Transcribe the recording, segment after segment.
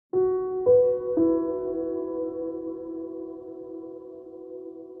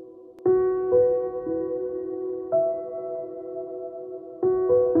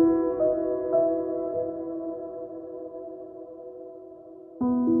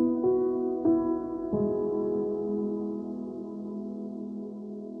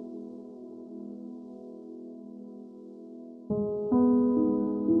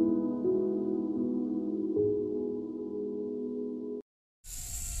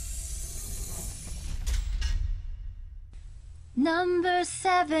Number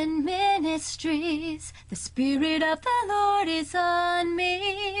 7 Ministries. The Spirit of the Lord is on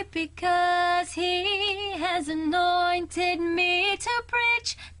me because He has anointed me to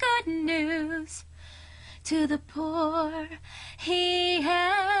preach good news to the poor. He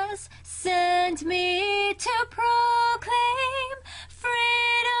has sent me to proclaim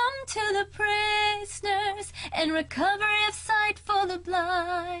freedom to the prisoners and recovery of sight for the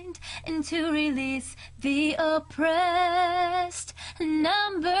blind, and to release the oppressed.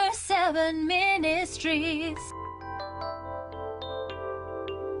 Number 7 Ministries.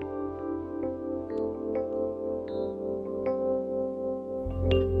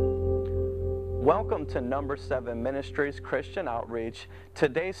 Welcome to Number 7 Ministries Christian Outreach.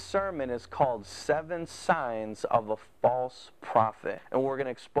 Today's sermon is called 7 Signs of a False Prophet. And we're going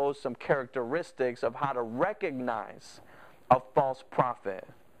to expose some characteristics of how to recognize a false prophet.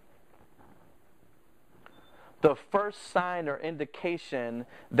 The first sign or indication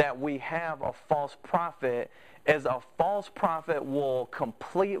that we have a false prophet is a false prophet will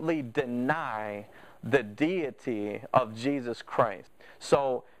completely deny the deity of Jesus Christ.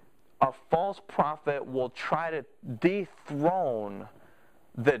 So, a false prophet will try to dethrone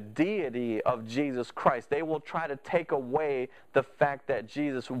the deity of Jesus Christ. They will try to take away the fact that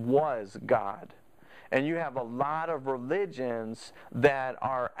Jesus was God. And you have a lot of religions that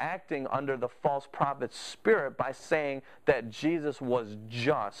are acting under the false prophet's spirit by saying that Jesus was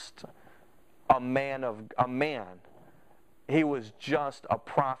just a man. He was just a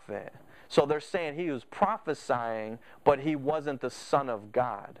prophet. So they're saying he was prophesying, but he wasn't the Son of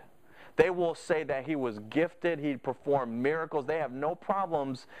God. They will say that he was gifted, he performed miracles. They have no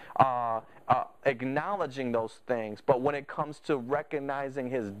problems acknowledging those things. But when it comes to recognizing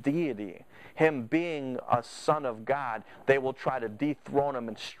his deity, him being a son of God, they will try to dethrone him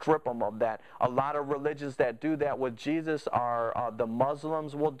and strip him of that. A lot of religions that do that with Jesus are the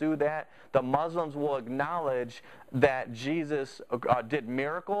Muslims will do that. The Muslims will acknowledge that Jesus did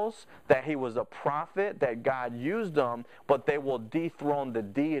miracles, that he was a prophet, that God used him, but they will dethrone the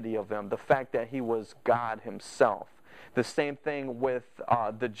deity of him, the fact that he was God himself. The same thing with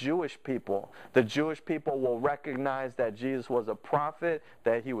the Jewish people. The Jewish people will recognize that Jesus was a prophet,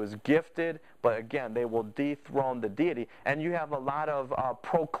 that he was gifted, but again, they will dethrone the deity. And you have a lot of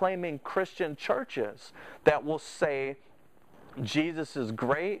proclaiming Christian churches that will say Jesus is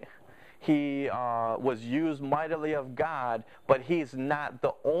great, he was used mightily of God, but he's not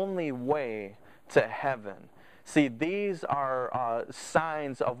the only way to heaven. See, these are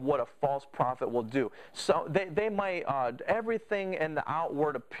signs of what a false prophet will do. So they might, everything in the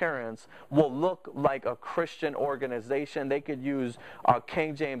outward appearance will look like a Christian organization. They could use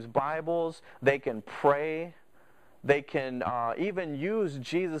King James Bibles. They can pray. They can even use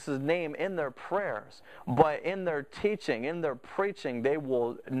Jesus' name in their prayers. But in their teaching, in their preaching, they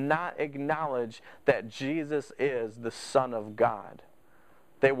will not acknowledge that Jesus is the Son of God.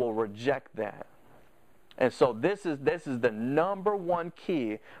 They will reject that. And so this is the number one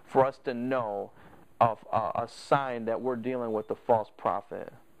key for us to know of a sign that we're dealing with the false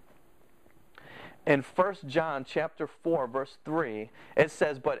prophet. In 1 John chapter 4, verse 3, it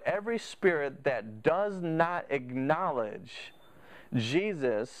says, "But every spirit that does not acknowledge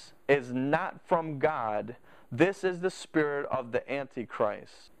Jesus is not from God. This is the spirit of the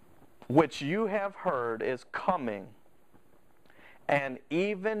Antichrist, which you have heard is coming, and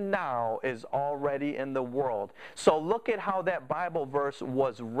even now is already in the world." So look at how that Bible verse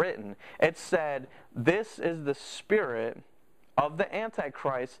was written. It said, this is the spirit of the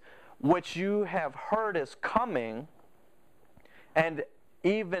Antichrist, which you have heard is coming, and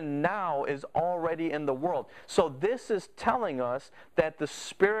even now is already in the world. So this is telling us that the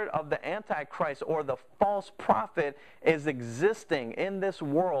spirit of the Antichrist or the false prophet is existing in this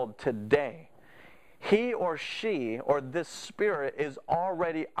world today. He or she or this spirit is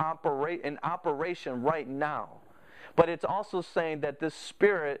already in operation right now. But it's also saying that this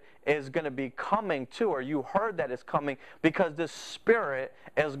spirit is going to be coming too, or you heard that it's coming, because this spirit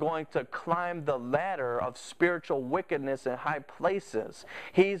is going to climb the ladder of spiritual wickedness in high places.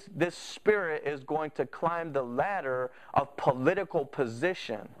 This spirit is going to climb the ladder of political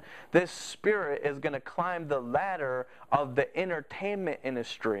position. This spirit is going to climb the ladder of the entertainment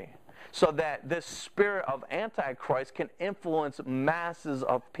industry, so that this spirit of Antichrist can influence masses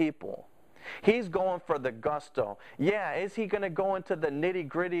of people. He's going for the gusto. Yeah, is he going to go into the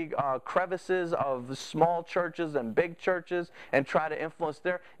nitty-gritty crevices of small churches and big churches and try to influence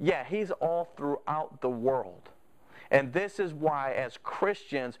there? Yeah, he's all throughout the world. And this is why, as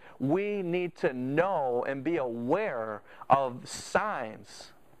Christians, we need to know and be aware of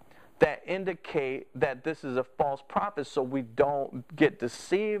signs that indicate that this is a false prophet, so we don't get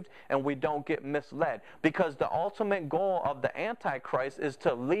deceived and we don't get misled. Because the ultimate goal of the Antichrist is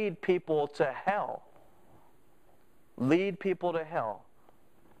to lead people to hell. Lead people to hell.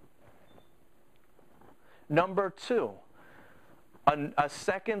 Number 2, a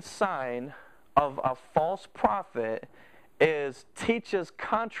second sign of a false prophet is teaches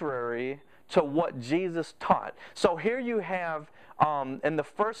contrary to what Jesus taught. So here you have, in the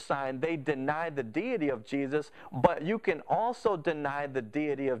first sign, they deny the deity of Jesus, but you can also deny the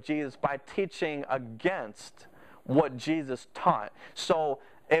deity of Jesus by teaching against what Jesus taught. So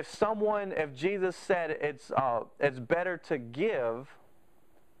if Jesus said it's better to give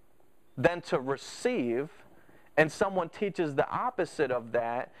than to receive, and someone teaches the opposite of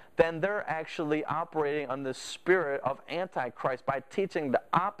that, then they're actually operating on the spirit of Antichrist by teaching the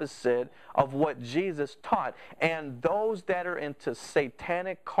opposite of what Jesus taught. And those that are into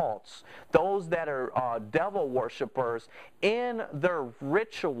satanic cults, those that are devil worshipers, in their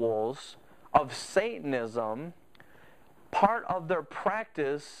rituals of Satanism, part of their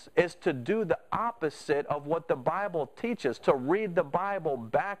practice is to do the opposite of what the Bible teaches, to read the Bible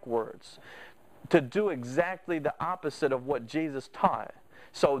backwards, to do exactly the opposite of what Jesus taught.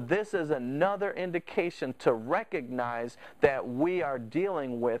 So this is another indication to recognize that we are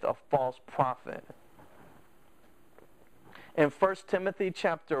dealing with a false prophet. In 1 Timothy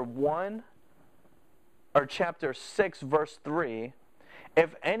chapter 1, or chapter 6, verse 3,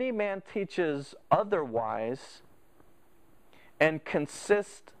 if any man teaches otherwise and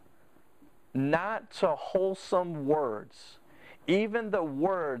consist not to wholesome words, even the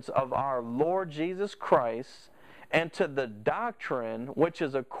words of our Lord Jesus Christ, and to the doctrine which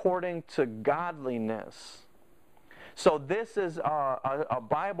is according to godliness. So this is a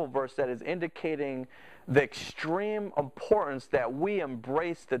Bible verse that is indicating the extreme importance that we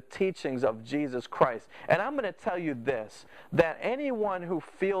embrace the teachings of Jesus Christ. And I'm going to tell you this, that anyone who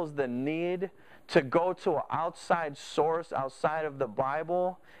feels the need to go to an outside source outside of the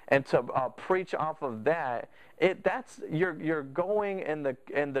Bible and to preach off of that, you're going in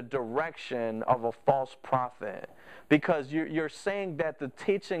the direction of a false prophet, because you're saying that the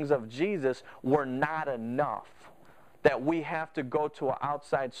teachings of Jesus were not enough, that we have to go to an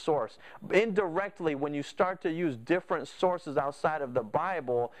outside source. Indirectly, when you start to use different sources outside of the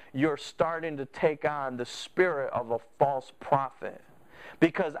Bible, you're starting to take on the spirit of a false prophet.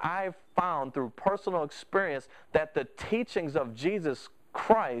 Because I've found through personal experience that the teachings of Jesus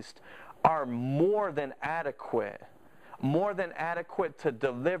Christ are more than adequate. More than adequate to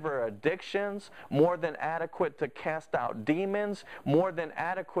deliver addictions, more than adequate to cast out demons, more than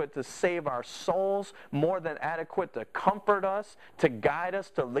adequate to save our souls, more than adequate to comfort us, to guide us,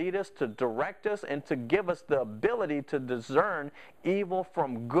 to lead us, to direct us, and to give us the ability to discern evil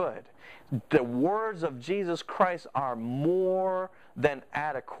from good. The words of Jesus Christ are more than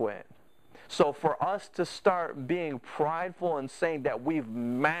adequate. So for us to start being prideful and saying that we've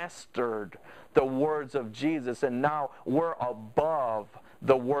mastered the words of Jesus and now we're above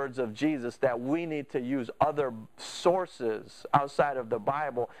the words of Jesus, that we need to use other sources outside of the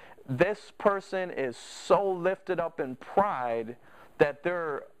Bible, this person is so lifted up in pride that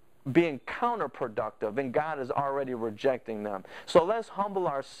they're being counterproductive, and God is already rejecting them. So let's humble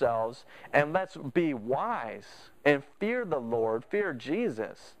ourselves and let's be wise and fear the Lord, fear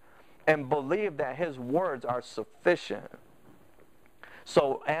Jesus, and believe that His words are sufficient.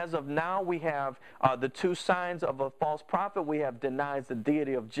 So as of now, we have the two signs of a false prophet. We have denies the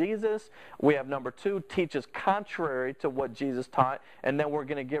deity of Jesus. We have number 2, teaches contrary to what Jesus taught. And then we're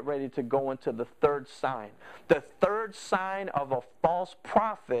going to get ready to go into the third sign. The third sign of a false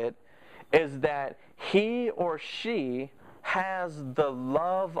prophet is that he or she has the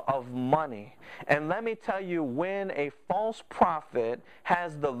love of money. And let me tell you, when a false prophet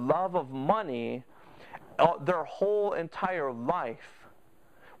has the love of money, their whole entire life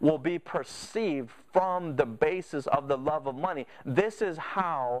will be perceived from the basis of the love of money. This is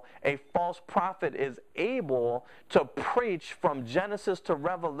how a false prophet is able to preach from Genesis to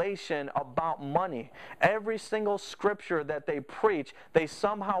Revelation about money. Every single scripture that they preach, they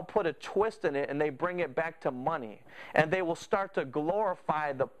somehow put a twist in it and they bring it back to money. And they will start to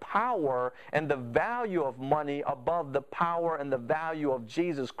glorify the power and the value of money above the power and the value of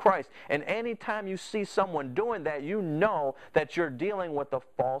Jesus Christ. And anytime you see someone doing that, you know that you're dealing with a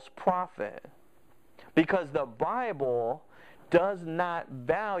false prophet. Because the Bible does not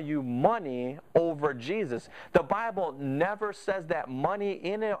value money over Jesus. The Bible never says that money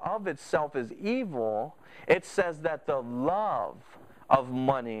in and of itself is evil. It says that the love of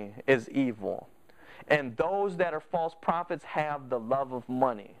money is evil. And those that are false prophets have the love of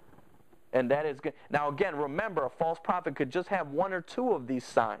money. And that is good. Now again, remember, a false prophet could just have one or two of these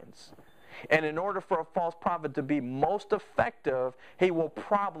signs. And in order for a false prophet to be most effective, he will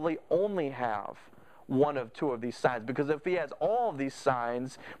probably only have one of two of these signs. Because if he has all of these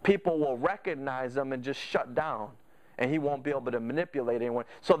signs, people will recognize them and just shut down. And he won't be able to manipulate anyone.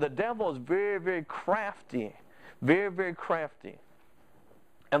 So the devil is very, very crafty. Very, very crafty.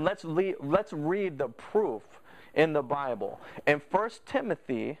 And let's read the proof in the Bible. In 1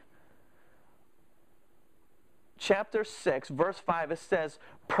 Timothy chapter 6, verse 5, it says,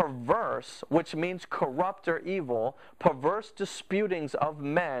 perverse, which means corrupt or evil, perverse disputings of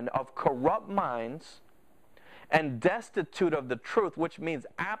men of corrupt minds, and destitute of the truth, which means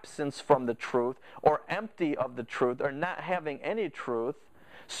absence from the truth, or empty of the truth, or not having any truth,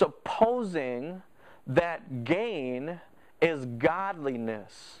 supposing that gain is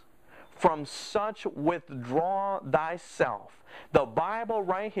godliness. From such withdraw thyself. The Bible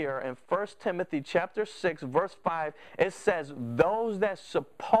right here in 1 Timothy chapter 6 verse 5, it says those that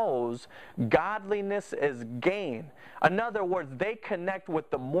suppose godliness is gain. In other words, they connect with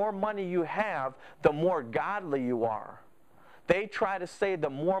the more money you have, the more godly you are. They try to say the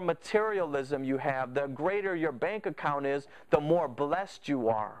more materialism you have, the greater your bank account is, the more blessed you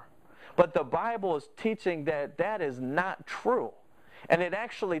are. But the Bible is teaching that that is not true. And it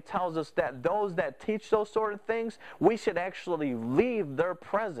actually tells us that those that teach those sort of things, we should actually leave their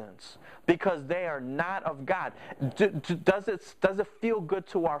presence because they are not of God. Does it feel good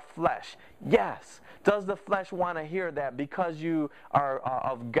to our flesh? Yes. Does the flesh want to hear that because you are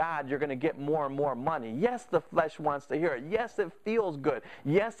of God, you're going to get more and more money? Yes, the flesh wants to hear it. Yes, it feels good.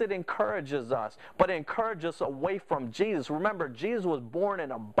 Yes, it encourages us. But it encourages us away from Jesus. Remember, Jesus was born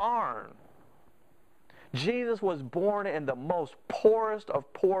in a barn. Jesus was born in the most poorest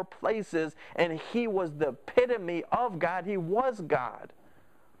of poor places, and he was the epitome of God. He was God.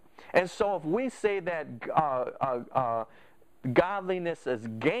 And so if we say that godliness is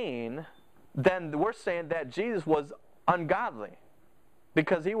gain, then we're saying that Jesus was ungodly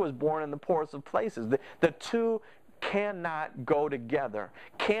because he was born in the poorest of places. The two cannot go together.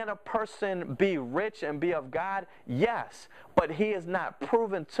 Can a person be rich and be of God? Yes, but he is not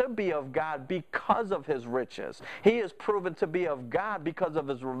proven to be of God because of his riches. He is proven to be of God because of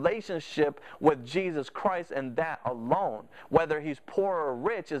his relationship with Jesus Christ, and that alone. Whether he's poor or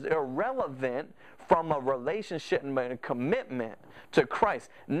rich is irrelevant from a relationship and a commitment to Christ.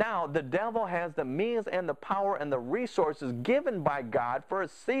 Now, the devil has the means and the power and the resources given by God for a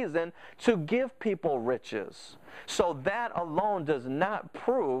season to give people riches. So that alone does not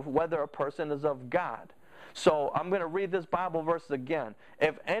prove whether a person is of God. So I'm going to read this Bible verse again.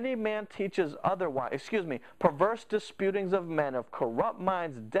 If any man teaches otherwise, perverse disputings of men of corrupt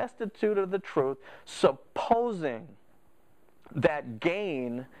minds, destitute of the truth, supposing that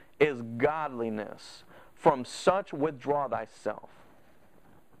gain is godliness, from such withdraw thyself.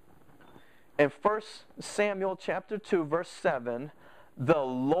 In 1 Samuel chapter 2 verse 7, the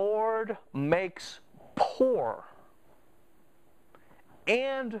Lord makes poor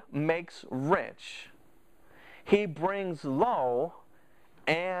and makes rich. He brings low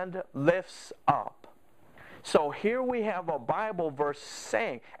and lifts up. So here we have a Bible verse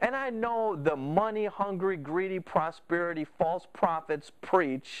saying, and I know the money-hungry, greedy, prosperity, false prophets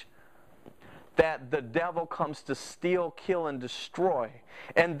preach that the devil comes to steal, kill, and destroy.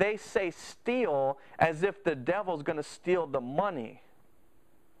 And they say steal as if the devil's going to steal the money.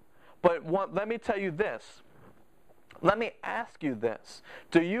 But let me tell you this. Let me ask you this.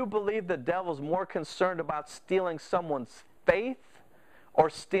 Do you believe the devil's more concerned about stealing someone's faith or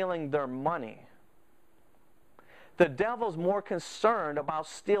stealing their money? The devil's more concerned about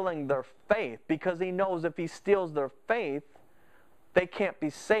stealing their faith because he knows if he steals their faith, they can't be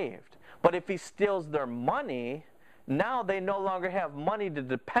saved. But if he steals their money, now they no longer have money to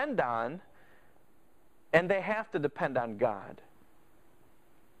depend on, and they have to depend on God.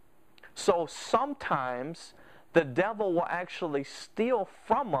 So sometimes the devil will actually steal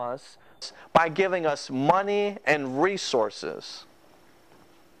from us by giving us money and resources.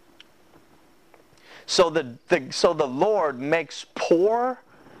 So the Lord makes poor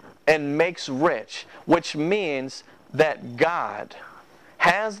and makes rich, which means that God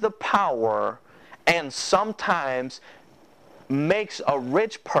has the power and sometimes makes a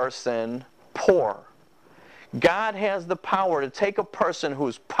rich person poor. God has the power to take a person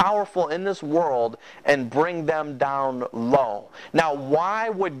who's powerful in this world and bring them down low. Now, why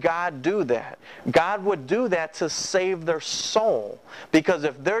would God do that? God would do that to save their soul. Because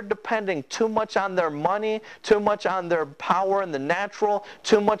if they're depending too much on their money, too much on their power in the natural,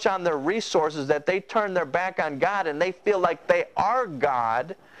 too much on their resources, that they turn their back on God and they feel like they are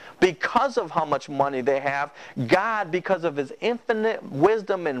God, because of how much money they have, God, because of His infinite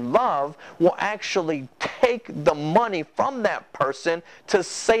wisdom and love, will actually take the money from that person to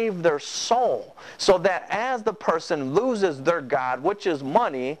save their soul. So that as the person loses their God, which is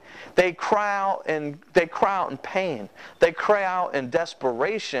money, they cry out in pain. They cry out in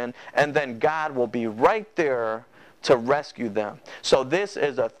desperation, and then God will be right there to rescue them. So this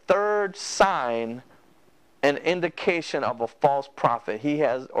is a third sign, an indication of a false prophet. He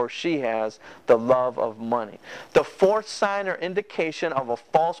has or she has the love of money. The fourth sign or indication of a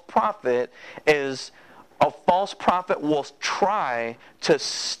false prophet is a false prophet will try to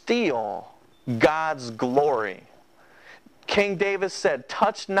steal God's glory. King David said,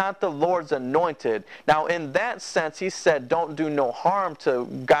 touch not the Lord's anointed. Now in that sense, he said, don't do no harm to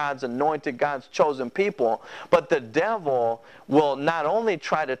God's anointed, God's chosen people. But the devil will not only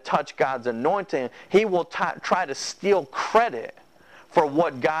try to touch God's anointing, he will try to steal credit for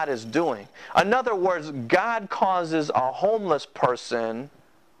what God is doing. In other words, God causes a homeless person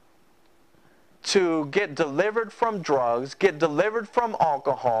to get delivered from drugs, get delivered from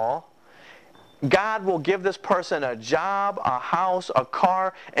alcohol. God will give this person a job, a house, a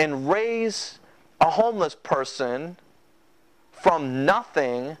car, and raise a homeless person from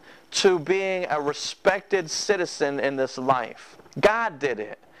nothing to being a respected citizen in this life. God did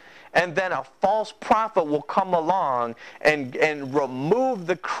it. And then a false prophet will come along and remove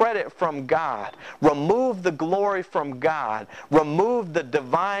the credit from God, remove the glory from God, remove the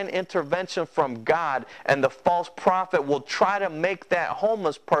divine intervention from God, and the false prophet will try to make that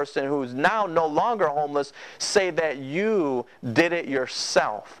homeless person who's now no longer homeless say that you did it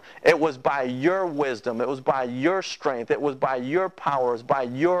yourself. It was by your wisdom. It was by your strength. It was by your powers, by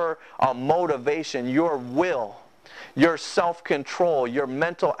your motivation, your will, your self-control, your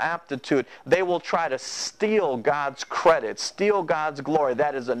mental aptitude. They will try to steal God's credit, steal God's glory.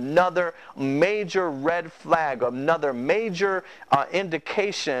 That is another major red flag, another major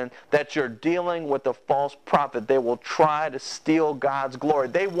indication that you're dealing with a false prophet. They will try to steal God's glory.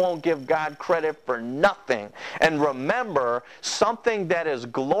 They won't give God credit for nothing. And remember, something that is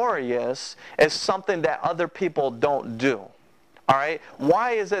glorious is something that other people don't do. All right?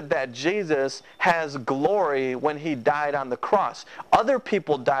 Why is it that Jesus has glory when He died on the cross? Other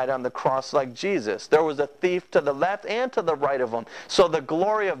people died on the cross like Jesus. There was a thief to the left and to the right of Him. So the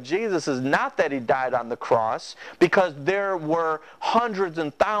glory of Jesus is not that He died on the cross, because there were hundreds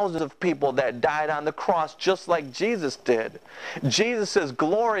and thousands of people that died on the cross just like Jesus did. Jesus'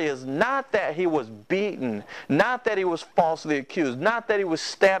 glory is not that He was beaten, not that He was falsely accused, not that He was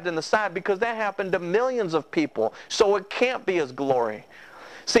stabbed in the side, because that happened to millions of people. So it can't be His glory.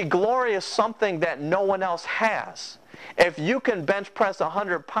 See, glory is something that no one else has. If you can bench press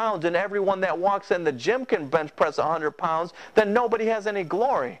 100 pounds and everyone that walks in the gym can bench press 100 pounds, then nobody has any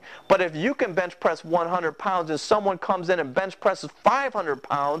glory. But if you can bench press 100 pounds and someone comes in and bench presses 500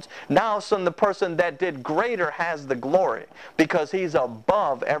 pounds, now the person that did greater has the glory because he's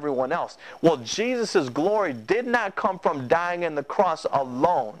above everyone else. Well, Jesus' glory did not come from dying on the cross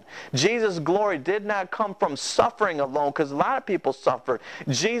alone. Jesus' glory did not come from suffering alone, because a lot of people suffered.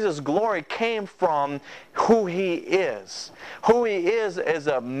 Jesus' glory came from who He is. Who He is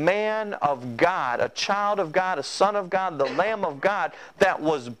a man of God, a child of God, a son of God, the Lamb of God that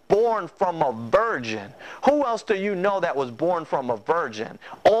was born from a virgin. Who else do you know that was born from a virgin?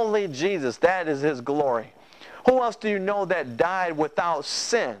 Only Jesus. That is His glory. Who else do you know that died without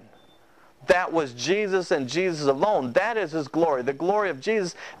sin? That was Jesus and Jesus alone. That is His glory. The glory of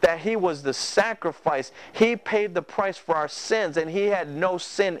Jesus, that He was the sacrifice. He paid the price for our sins, and He had no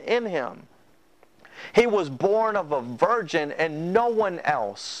sin in Him. He was born of a virgin, and no one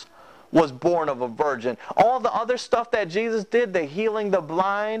else was born of a virgin. All the other stuff that Jesus did, the healing the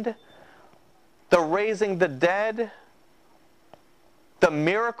blind, the raising the dead, the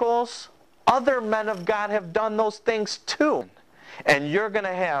miracles, other men of God have done those things too. And you're going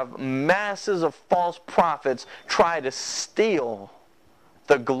to have masses of false prophets try to steal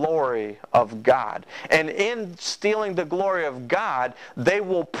the glory of God. And in stealing the glory of God, they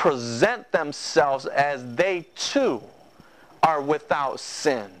will present themselves as they too are without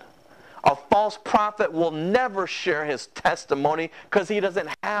sin. A false prophet will never share his testimony because he doesn't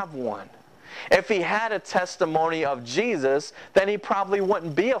have one. If he had a testimony of Jesus, then he probably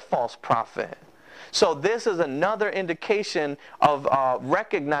wouldn't be a false prophet. So this is another indication of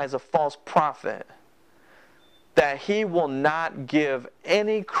recognize a false prophet, that he will not give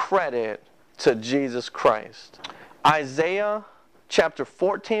any credit to Jesus Christ. Isaiah chapter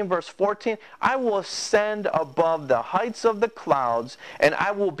 14, verse 14, I will ascend above the heights of the clouds, and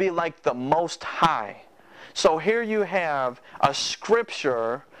I will be like the Most High. So here you have a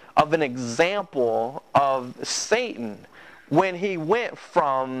scripture of an example of Satan when he went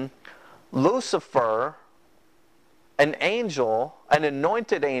from Lucifer, an angel, an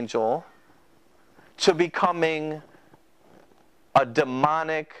anointed angel, to becoming a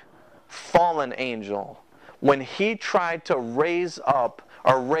demonic fallen angel. When he tried to raise up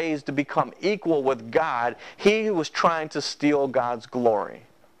or raise to become equal with God, he was trying to steal God's glory.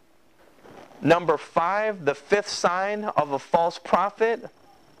 Number 5, the fifth sign of a false prophet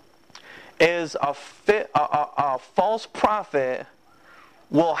is a false prophet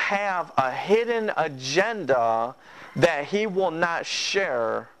will have a hidden agenda that he will not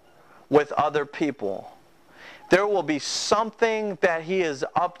share with other people. There will be something that he is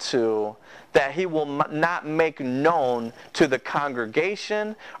up to that he will not make known to the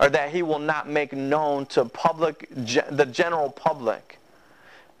congregation, or that he will not make known to the general public.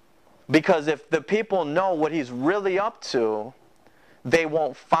 Because if the people know what he's really up to, they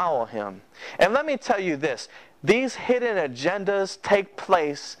won't follow him. And let me tell you this, these hidden agendas take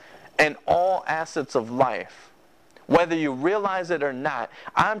place in all assets of life, whether you realize it or not.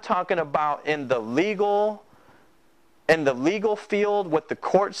 I'm talking about in the legal field, with the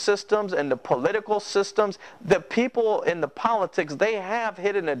court systems and the political systems. The people in the politics, they have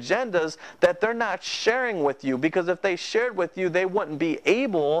hidden agendas that they're not sharing with you, because if they shared with you, they wouldn't be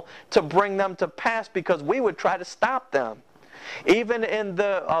able to bring them to pass, because we would try to stop them. Even in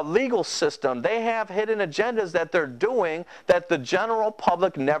the legal system, they have hidden agendas that they're doing that the general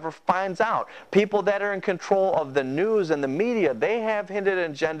public never finds out. People that are in control of the news and the media, they have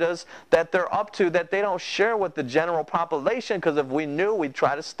hidden agendas that they're up to that they don't share with the general population, because if we knew, we'd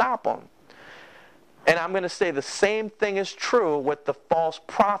try to stop them. And I'm going to say the same thing is true with the false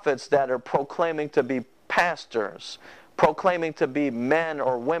prophets that are proclaiming to be pastors, proclaiming to be men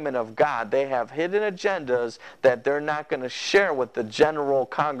or women of God. They have hidden agendas that they're not going to share with the general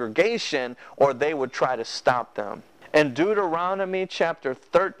congregation, or they would try to stop them. In Deuteronomy chapter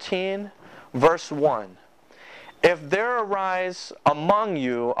 13, verse 1, if there arise among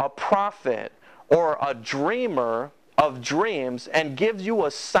you a prophet or a dreamer of dreams, and gives you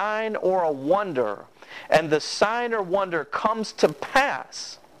a sign or a wonder, and the sign or wonder comes to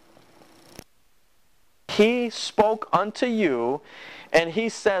pass, he spoke unto you, and he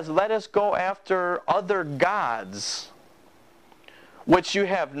says, let us go after other gods, which you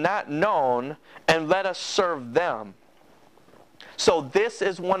have not known, and let us serve them. So this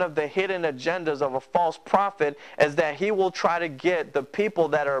is one of the hidden agendas of a false prophet, is that he will try to get the people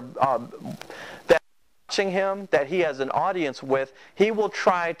that are watching him, that he has an audience with, he will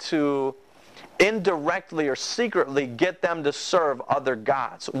try to indirectly or secretly get them to serve other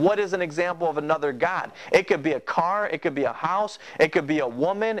gods. What is an example of another god? It could be a car, it could be a house, it could be a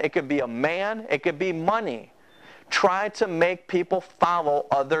woman, it could be a man, it could be money. Try to make people follow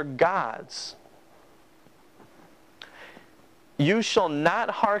other gods. You shall not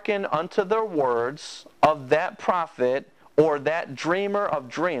hearken unto the words of that prophet or that dreamer of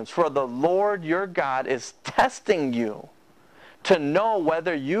dreams, for the Lord your God is testing you, to know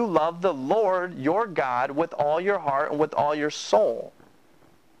whether you love the Lord your God with all your heart and with all your soul.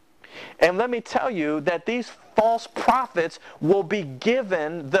 And let me tell you that these false prophets will be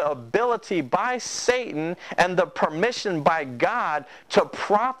given the ability by Satan and the permission by God to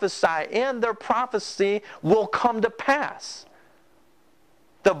prophesy, and their prophecy will come to pass.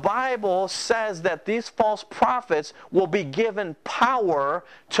 The Bible says that these false prophets will be given power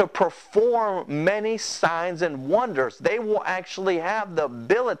to perform many signs and wonders. They will actually have the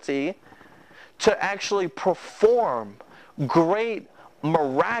ability to actually perform great,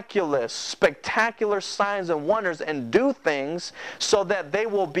 miraculous, spectacular signs and wonders, and do things so that they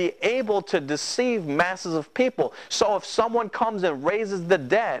will be able to deceive masses of people. So if someone comes and raises the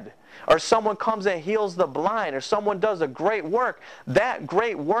dead, or someone comes and heals the blind, or someone does a great work, that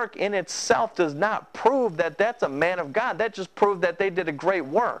great work in itself does not prove that that's a man of God. That just proves that they did a great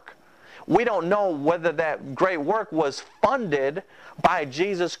work. We don't know whether that great work was funded by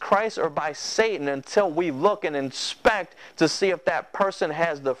Jesus Christ or by Satan until we look and inspect to see if that person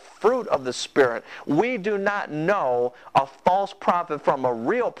has the fruit of the Spirit. We do not know a false prophet from a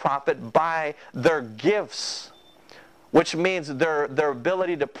real prophet by their gifts, which means their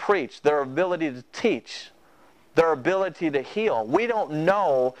ability to preach, their ability to teach. their ability to heal. We don't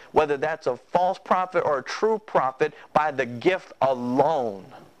know whether that's a false prophet or a true prophet by the gift alone.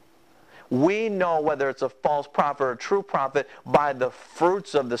 We know whether it's a false prophet or a true prophet by the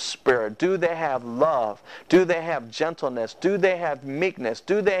fruits of the Spirit. Do they have love? Do they have gentleness? Do they have meekness?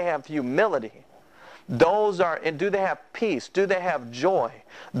 Do they have humility? Do they have peace? Do they have joy?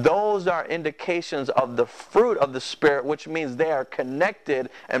 Those are indications of the fruit of the Spirit, which means they are connected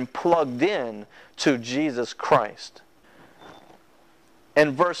and plugged in to Jesus Christ.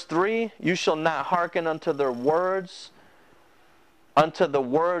 In verse 3, you shall not hearken unto their words, unto the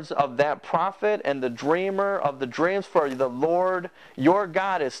words of that prophet and the dreamer of the dreams, for the Lord your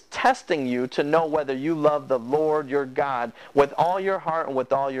God is testing you to know whether you love the Lord your God with all your heart and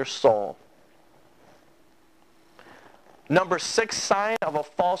with all your soul. Number 6 sign of a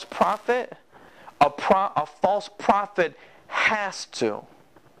false prophet, a false prophet has to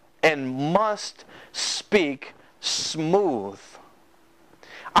and must speak smooth.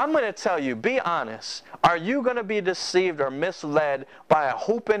 I'm going to tell you, be honest. Are you going to be deceived or misled by a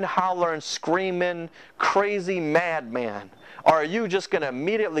hooping, hollering, screaming, crazy madman? Or are you just going to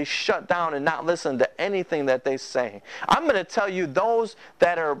immediately shut down and not listen to anything that they say? I'm going to tell you, those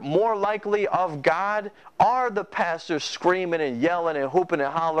that are more likely of God are the pastors screaming and yelling and hooping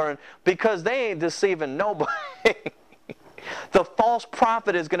and hollering, because they ain't deceiving nobody. The false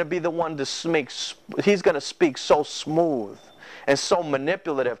prophet is going to be the one to speak. He's going to speak so smooth and so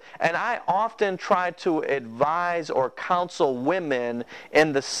manipulative. And I often try to advise or counsel women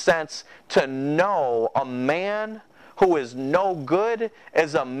in the sense to know a man who is no good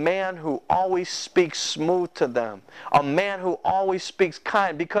is a man who always speaks smooth to them. A man who always speaks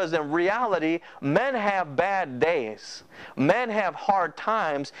kind, because in reality, men have bad days. Men have hard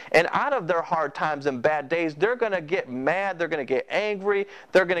times, and out of their hard times and bad days, they're going to get mad, they're going to get angry,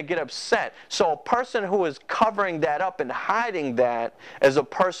 they're going to get upset. So a person who is covering that up and hiding that is a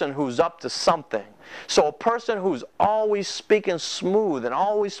person who's up to something. So a person who's always speaking smooth and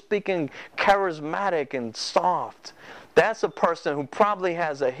always speaking charismatic and soft, that's a person who probably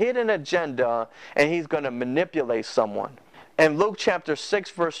has a hidden agenda, and he's going to manipulate someone. In Luke chapter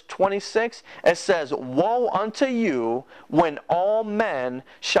 6, verse 26, it says, "Woe unto you when all men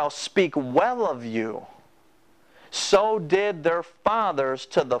shall speak well of you. So did their fathers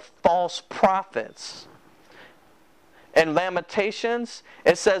to the false prophets." In Lamentations,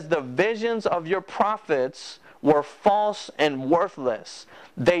 it says, "The visions of your prophets were false and worthless.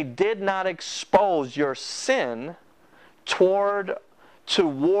 They did not expose your sin to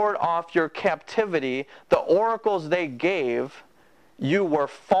ward off your captivity. The oracles they gave you were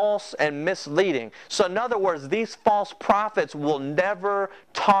false and misleading." So in other words, these false prophets will never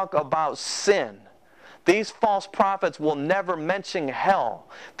talk about sin. These false prophets will never mention hell.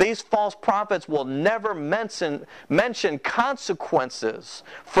 These false prophets will never mention consequences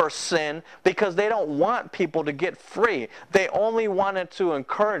for sin, because they don't want people to get free. They only wanted to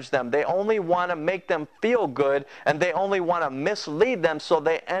encourage them. They only want to make them feel good, and they only want to mislead them, so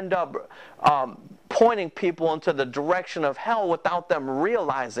they end up pointing people into the direction of hell without them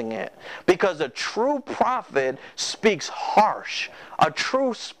realizing it. Because a true prophet speaks harsh. A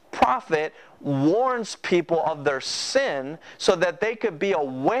true prophet warns people of their sin so that they could be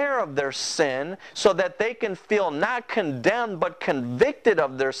aware of their sin, so that they can feel not condemned but convicted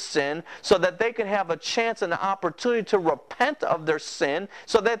of their sin, so that they can have a chance and an opportunity to repent of their sin,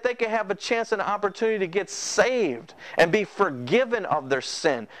 so that they can have a chance and an opportunity to get saved and be forgiven of their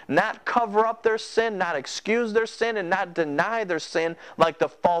sin. Not cover up their sin, not excuse their sin, and not deny their sin like the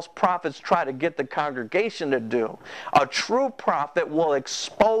false prophets try to get the congregation to do. A true prophet will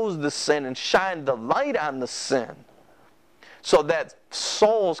expose the sin and shine the light on the sin so that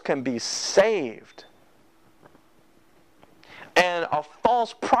souls can be saved. And a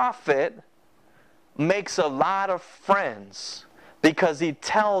false prophet makes a lot of friends because he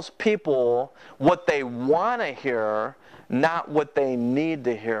tells people what they want to hear, not what they need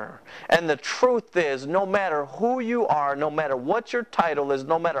to hear. And the truth is, no matter who you are, no matter what your title is,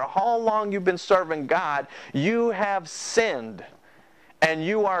 no matter how long you've been serving God, you have sinned. And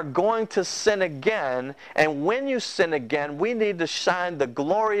you are going to sin again. And when you sin again, we need to shine the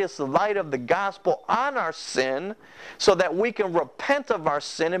glorious light of the gospel on our sin so that we can repent of our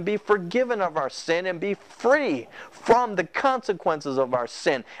sin and be forgiven of our sin and be free from the consequences of our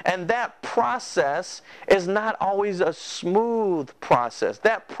sin. And that process is not always a smooth process.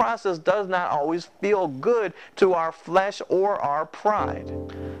 That process does not always feel good to our flesh or our pride.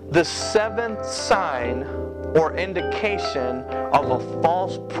 The seventh sign or indication of a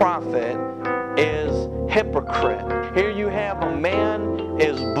false prophet is hypocrite. Here you have a man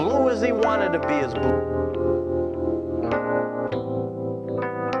as blue as he wanted to be as blue.